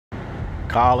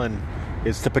Colin.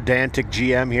 It's the pedantic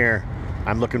GM here.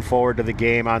 I'm looking forward to the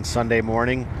game on Sunday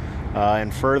morning.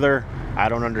 And further, I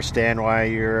don't understand why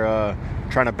you're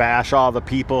trying to bash all the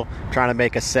people trying to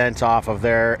make a cent off of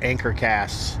their anchor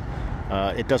casts.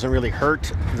 It doesn't really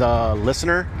hurt the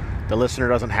listener. The listener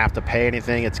doesn't have to pay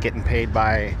anything. It's getting paid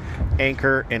by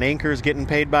Anchor, and Anchor's getting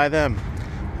paid by them.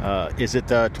 Is it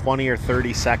the 20 or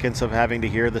 30 seconds of having to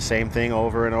hear the same thing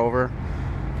over and over?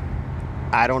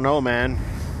 I don't know, man.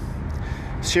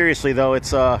 Seriously, though,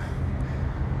 it's I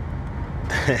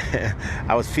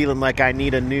was feeling like I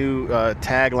need a new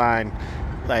tagline.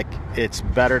 Like, it's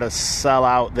better to sell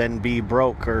out than be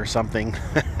broke or something.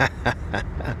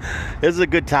 This is a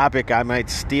good topic. I might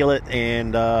steal it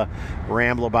and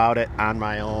ramble about it on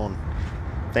my own.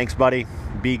 Thanks, buddy.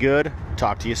 Be good.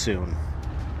 Talk to you soon.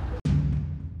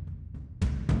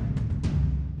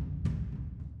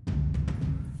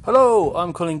 Hello,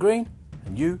 I'm Colin Green,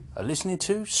 and you are listening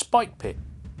to Spike Pit,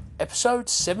 episode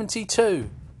 72.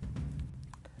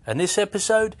 And this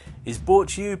episode is brought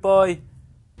to you by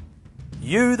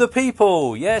you, the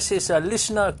people. Yes, it's a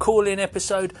listener call-in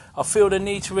episode. I feel the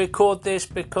need to record this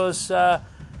because the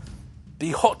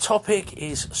hot topic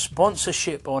is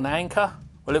sponsorship on Anchor.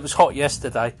 Well, it was hot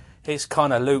yesterday. It's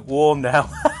kind of lukewarm now.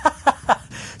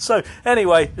 So,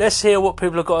 anyway, let's hear what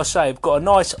people have got to say. We've got a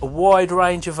nice wide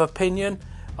range of opinion.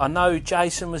 I know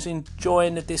Jason was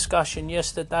enjoying the discussion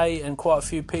yesterday, and quite a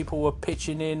few people were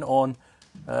pitching in on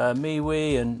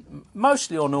MeWe and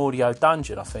mostly on Audio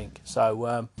Dungeon, I think.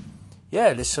 So,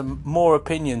 yeah, there's some more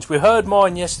opinions. We heard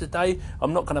mine yesterday.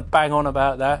 I'm not going to bang on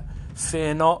about that.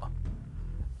 Fear not.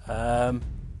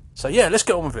 So, yeah, let's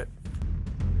get on with it.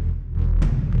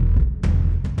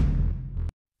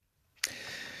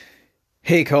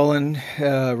 Hey, Colin.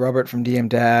 Robert from DM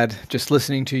Dad. Just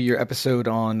listening to your episode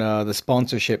on the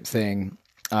sponsorship thing.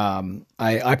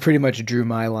 I pretty much drew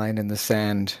my line in the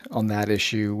sand on that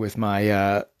issue with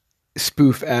my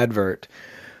spoof advert.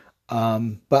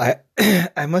 But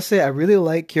I must say, I really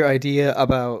like your idea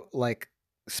about like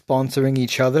sponsoring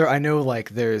each other. I know like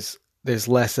there's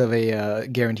less of a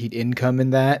guaranteed income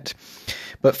in that.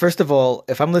 But first of all,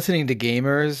 if I'm listening to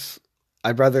gamers,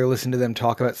 I'd rather listen to them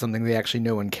talk about something they actually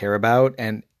know and care about.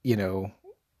 And, you know,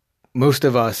 most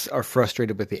of us are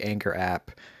frustrated with the Anchor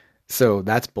app. So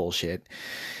that's bullshit.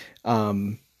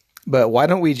 But why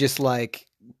don't we just like,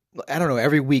 I don't know,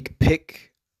 every week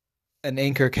pick an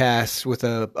Anchor cast with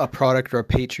a product or a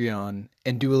Patreon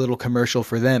and do a little commercial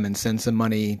for them and send some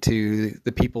money to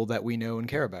the people that we know and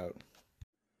care about.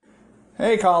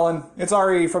 Hey Colin, it's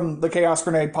Ari from the Chaos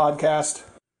Grenade podcast.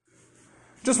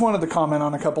 Just wanted to comment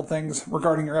on a couple things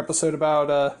regarding your episode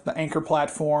about the Anchor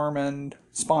platform and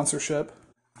sponsorship.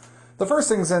 The first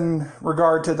thing's in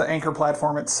regard to the Anchor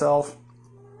platform itself.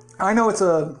 I know it's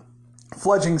a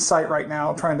fledgling site right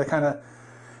now, trying to kind of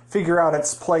figure out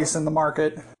its place in the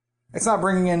market. It's not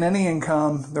bringing in any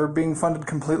income. They're being funded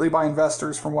completely by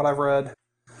investors from what I've read.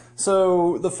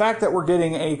 So the fact that we're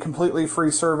getting a completely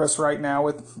free service right now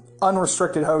with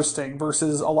unrestricted hosting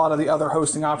versus a lot of the other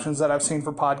hosting options that I've seen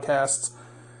for podcasts,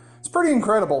 it's pretty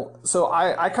incredible. So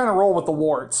I kind of roll with the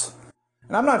warts.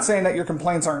 And I'm not saying that your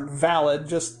complaints aren't valid,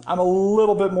 just I'm a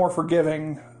little bit more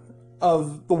forgiving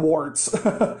of the warts,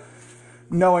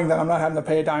 knowing that I'm not having to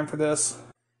pay a dime for this.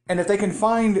 And if they can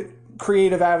find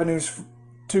creative avenues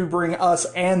to bring us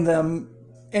and them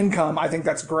income, I think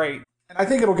that's great. And I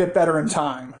think it'll get better in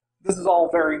time. This is all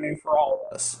very new for all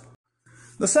of us.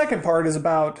 The second part is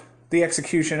about the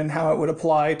execution and how it would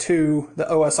apply to the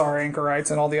OSR anchorites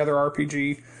and all the other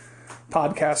RPG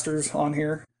podcasters on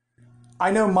here.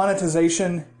 I know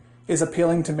monetization is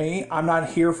appealing to me. I'm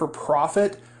not here for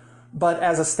profit, but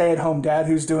as a stay-at-home dad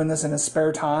who's doing this in his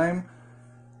spare time,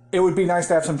 it would be nice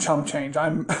to have some chump change.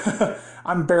 I'm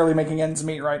I'm barely making ends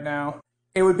meet right now.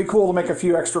 It would be cool to make a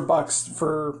few extra bucks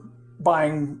for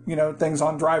buying, things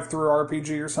on DriveThru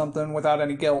RPG or something without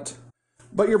any guilt.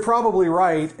 But you're probably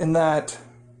right in that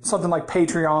something like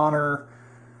Patreon or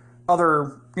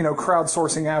other,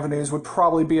 crowdsourcing avenues would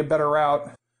probably be a better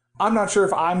route. I'm not sure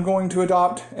if I'm going to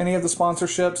adopt any of the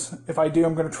sponsorships. If I do,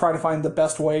 I'm going to try to find the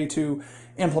best way to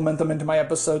implement them into my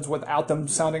episodes without them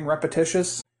sounding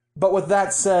repetitious. But with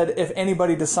that said, if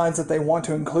anybody decides that they want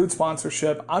to include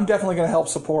sponsorship, I'm definitely going to help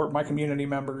support my community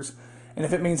members. And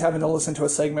if it means having to listen to a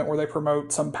segment where they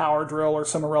promote some power drill or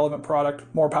some irrelevant product,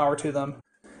 more power to them.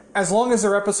 As long as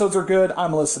their episodes are good,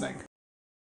 I'm listening.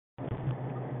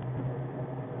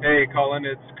 Hey, Colin,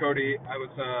 it's Cody. I was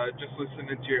just listening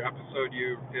to your episode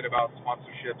you did about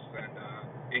sponsorships and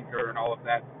Anchor and all of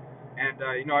that. And,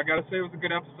 I got to say it was a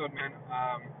good episode, man.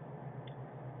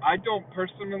 I don't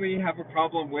personally have a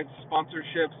problem with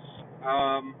sponsorships.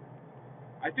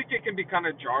 I think it can be kind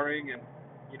of jarring, and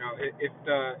if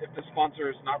the sponsor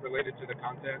is not related to the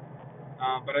content.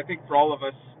 But I think for all of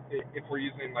us, if we're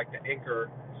using like the Anchor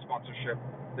sponsorship,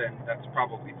 then that's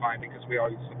probably fine because we all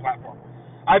use the platform.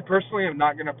 I personally am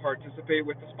not going to participate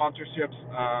with the sponsorships.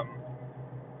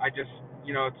 I just,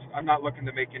 I'm not looking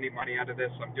to make any money out of this.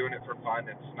 I'm doing it for fun.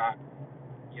 It's not,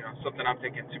 something I'm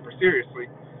taking super seriously.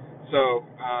 So,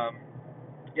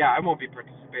 I won't be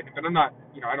participating. But I'm not,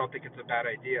 I don't think it's a bad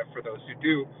idea for those who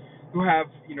do, who have,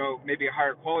 maybe a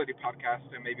higher quality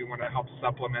podcast and maybe want to help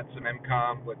supplement some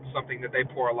income with something that they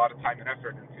pour a lot of time and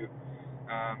effort into.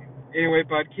 Anyway,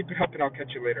 bud, keep it up and I'll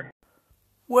catch you later.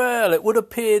 Well, it would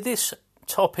appear this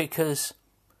topic has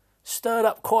stirred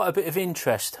up quite a bit of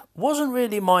interest. Wasn't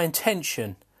really my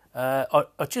intention. I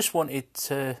just wanted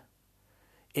to,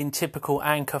 in typical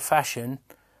Anchor fashion,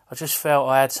 I just felt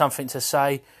I had something to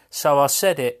say, so I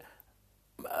said it.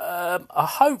 I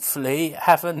hopefully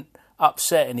haven't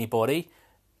upset anybody,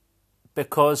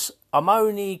 because I'm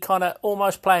only kind of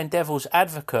almost playing devil's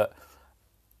advocate.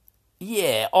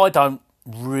 Yeah, I don't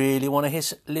really want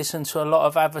to listen to a lot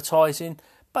of advertising,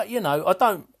 but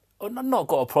I've not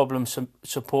got a problem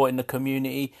supporting the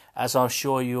community, as I'm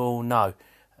sure you all know.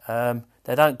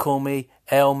 They don't call me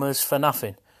Elmer's for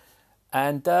nothing.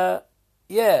 And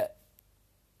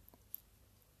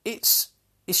it's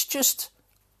just,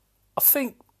 I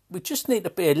think we just need to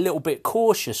be a little bit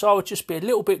cautious. I would just be a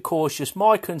little bit cautious.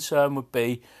 My concern would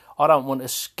be, I don't want to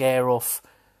scare off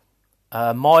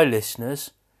my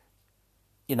listeners.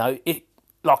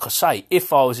 Like I say,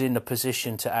 if I was in the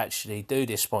position to actually do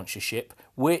this sponsorship,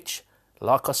 which,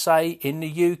 like I say, in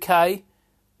the UK,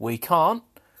 we can't.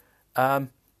 But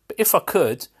if I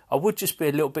could, I would just be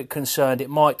a little bit concerned. It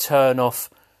might turn off,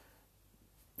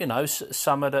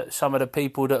 some of the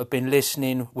people that have been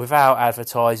listening without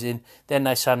advertising. Then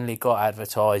they suddenly got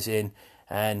advertising,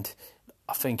 and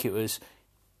I think it was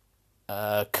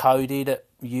Cody that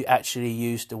you actually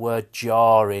used the word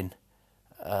jarring.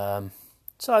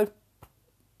 So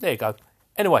there you go.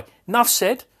 Anyway, enough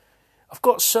said. I've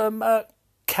got some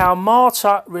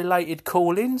Kalamata related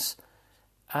call-ins,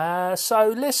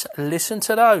 so let's listen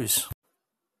to those.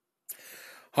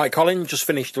 Hi Colin, just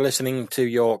finished listening to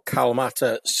your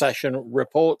Kalamata session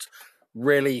report.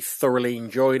 Really thoroughly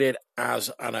enjoyed it,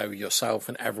 as I know yourself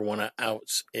and everyone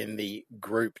else in the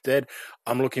group did.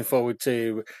 I'm looking forward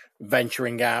to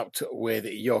venturing out with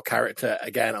your character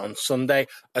again on Sunday,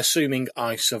 assuming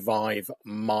I survive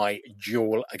my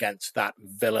duel against that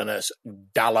villainous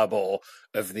Dalibor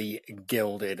of the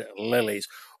Gilded Lilies.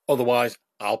 Otherwise,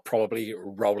 I'll probably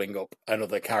rolling up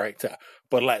another character.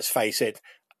 But let's face it,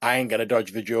 I ain't going to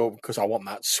dodge the duel because I want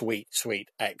that sweet, sweet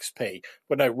XP.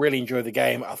 But no, really enjoyed the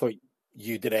game. I thought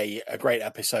you did a great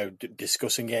episode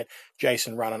discussing it.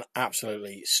 Jason ran an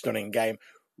absolutely stunning game.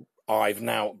 I've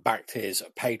now backed his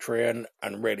Patreon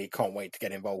and really can't wait to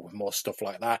get involved with more stuff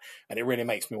like that. And it really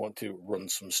makes me want to run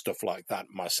some stuff like that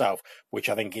myself, which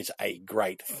I think is a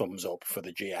great thumbs up for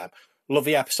the GM. Love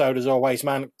the episode as always,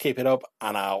 man. Keep it up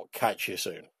and I'll catch you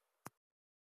soon.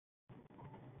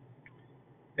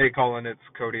 Hey Colin, it's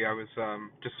Cody. I was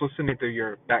just listening through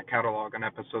your back catalog on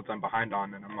episodes I'm behind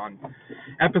on, and I'm on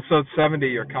episode 70,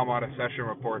 your Kalamata session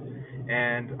report.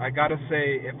 And I gotta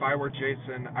say, if I were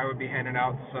Jason, I would be handing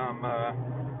out some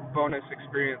bonus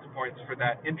experience points for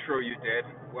that intro you did,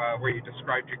 where you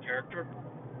described your character.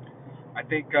 I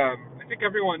think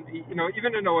everyone,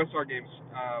 even in OSR games,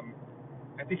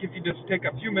 I think if you just take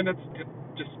a few minutes to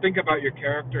just think about your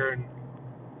character and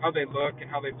how they look and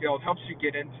how they feel, it helps you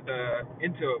get into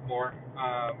it more.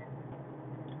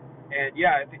 And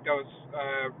yeah, I think that was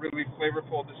a really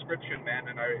flavorful description, man,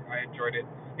 and I enjoyed it.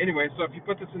 Anyway, so if you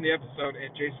put this in the episode, and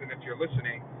Jason, if you're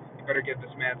listening, you better get this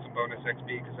man some bonus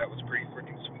XP because that was pretty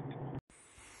freaking sweet.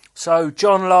 So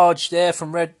John Large there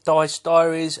from Red Dice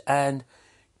Diaries, and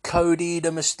Cody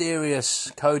the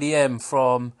Mysterious, Cody M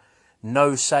from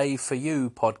No Save For You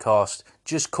podcast,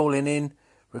 just calling in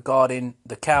regarding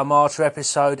the Kalamata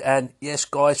episode. And yes,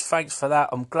 guys, thanks for that.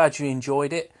 I'm glad you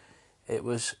enjoyed it. It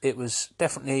was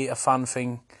definitely a fun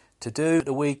thing to do at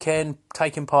the weekend,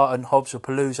 taking part in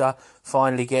Hobbs-a-Palooza,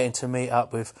 finally getting to meet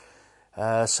up with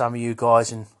some of you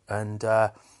guys and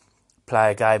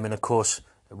play a game, and of course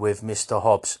with Mr.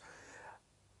 Hobbs.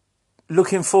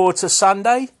 Looking forward to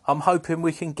Sunday. I'm hoping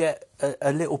we can get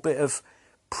a little bit of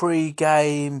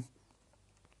pre-game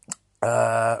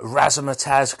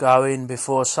razzmatazz going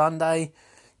before Sunday,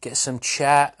 get some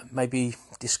chat, maybe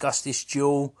discuss this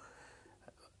duel.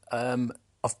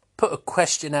 I've put a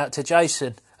question out to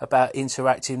Jason about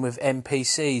interacting with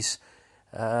NPCs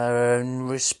in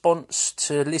response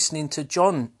to listening to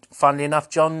John. Funnily enough,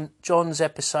 John's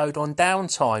episode on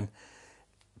downtime.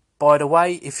 by the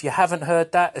way, if you haven't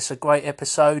heard that, it's a great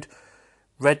episode.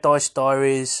 Red Dice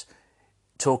Diaries,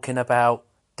 talking about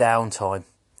downtime.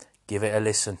 Give it a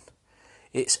listen.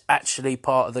 It's actually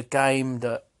part of the game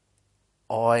that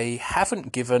I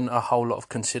haven't given a whole lot of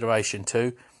consideration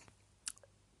to.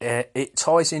 It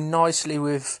ties in nicely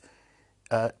with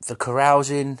the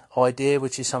carousing idea,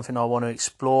 which is something I want to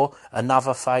explore.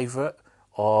 Another favourite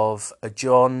of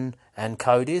John and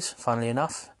Cody's, funnily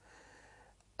enough.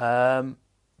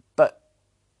 But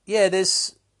yeah,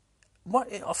 there's what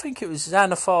I think it was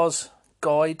Xanathar's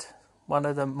Guide, one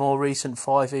of the more recent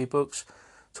 5e books,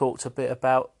 talked a bit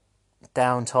about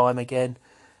downtime again,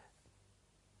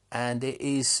 and it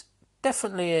is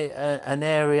definitely an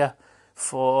area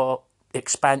for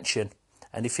expansion.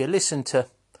 And if you listen to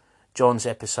John's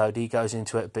episode, he goes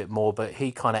into it a bit more, but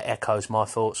he kind of echoes my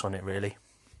thoughts on it, really.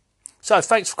 So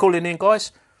thanks for calling in,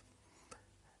 guys.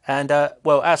 And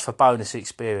well, as for bonus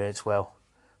experience, well,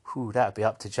 that'd be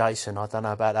up to Jason. I don't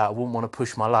know about that. I wouldn't want to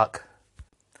push my luck.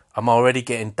 I'm already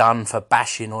getting done for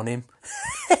bashing on him.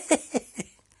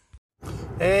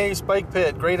 Hey, Spike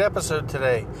Pit, great episode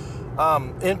today.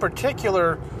 In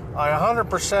particular, I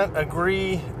 100%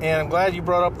 agree, and I'm glad you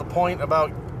brought up the point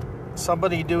about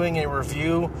somebody doing a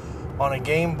review on a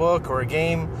game book or a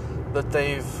game that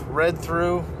they've read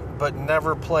through but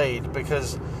never played,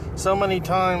 because so many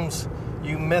times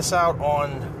you miss out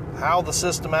on how the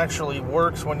system actually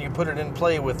works when you put it in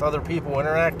play with other people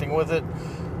interacting with it.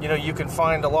 You know, you can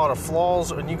find a lot of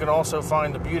flaws, and you can also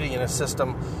find the beauty in a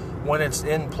system when it's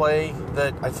in play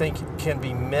that I think can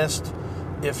be missed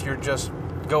if you're just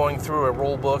going through a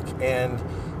rule book and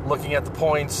looking at the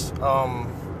points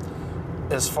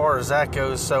as far as that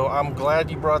goes. So I'm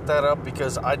glad you brought that up,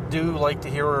 because I do like to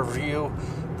hear a review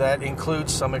that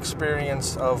includes some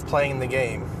experience of playing the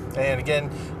game. And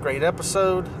again, great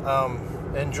episode.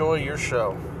 Enjoy your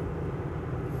show.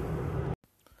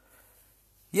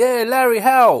 Yeah, Larry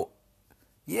Howe.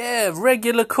 Yeah,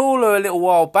 regular caller a little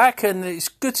while back, and it's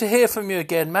good to hear from you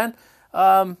again, man.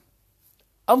 I'm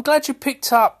glad you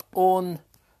picked up on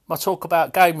my talk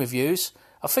about game reviews.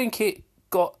 I think it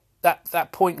got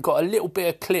that point got a little bit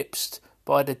eclipsed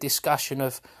by the discussion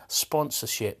of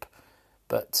sponsorship.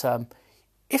 But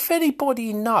if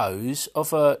anybody knows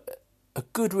of a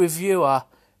good reviewer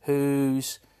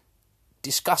who's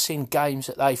discussing games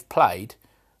that they've played,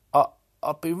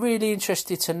 I'd be really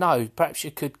interested to know. Perhaps you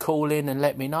could call in and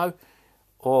let me know,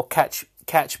 or catch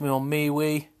me on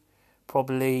MeWe,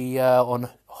 probably on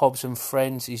Hobbs and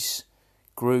Friends'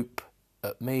 group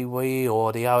at MeWe,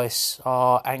 or the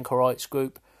OSR Anchorites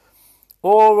group,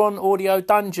 or on Audio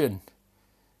Dungeon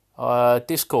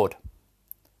Discord.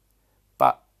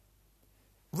 But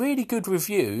really good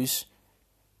reviews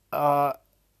are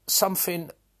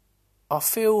something I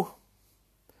feel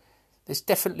there's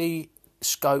definitely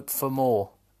scope for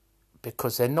more,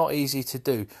 because they're not easy to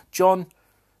do. John,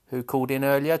 who called in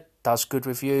earlier, does good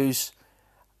reviews,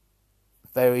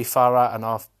 very thorough, and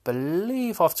I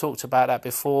believe I've talked about that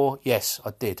before. Yes,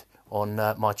 I did on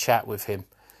my chat with him.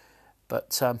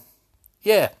 But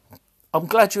yeah, I'm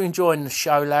glad you're enjoying the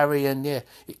show, Larry, and yeah,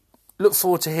 look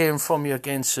forward to hearing from you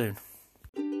again soon.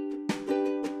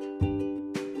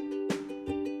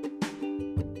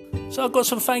 So I've got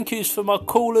some thank yous for my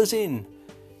callers in.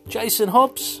 Jason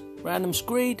Hobbs, Random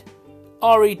Screed,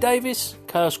 R.E. Davis,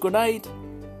 Chaos Grenade,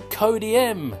 Cody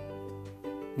M,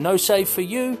 No Save For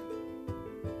You,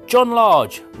 John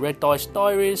Large, Red Dice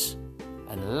Diaries,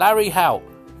 and Larry Howe,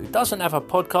 who doesn't have a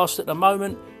podcast at the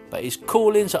moment, but his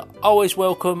call-ins are always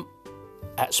welcome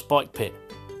at Spike Pit.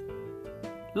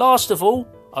 Last of all,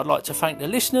 I'd like to thank the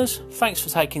listeners. Thanks for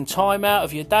taking time out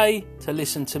of your day to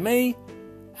listen to me,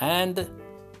 and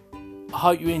I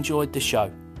hope you enjoyed the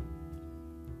show.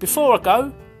 Before I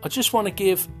go, I just want to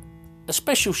give a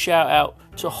special shout out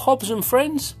to Hobbs and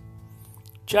Friends.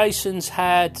 Jason's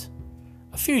had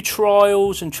a few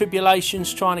trials and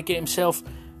tribulations trying to get himself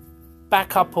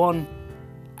back up on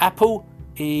Apple.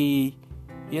 Any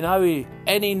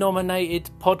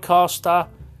nominated podcaster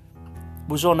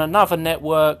was on another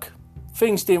network.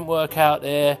 Things didn't work out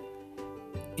there.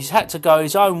 He's had to go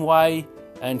his own way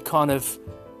and kind of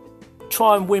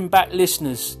try and win back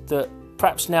listeners that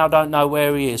perhaps now don't know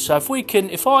where he is. So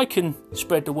if I can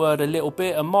spread the word a little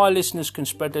bit, and my listeners can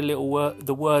spread the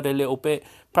word a little bit,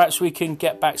 perhaps we can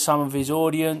get back some of his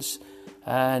audience.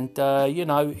 And a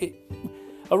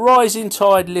rising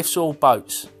tide lifts all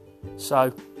boats.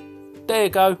 So there you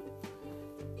go.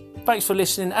 Thanks for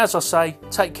listening. As I say,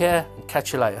 take care and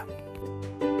catch you later.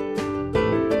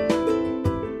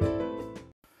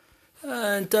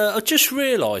 And I just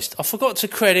realised I forgot to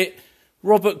credit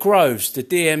Robert Groves, the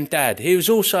DM Dad. He was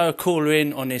also a caller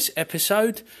in on this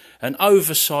episode. An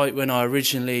oversight when I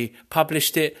originally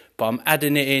published it, but I'm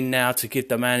adding it in now to give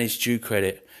the man his due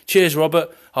credit. Cheers,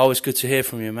 Robert. Always good to hear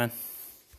from you, man.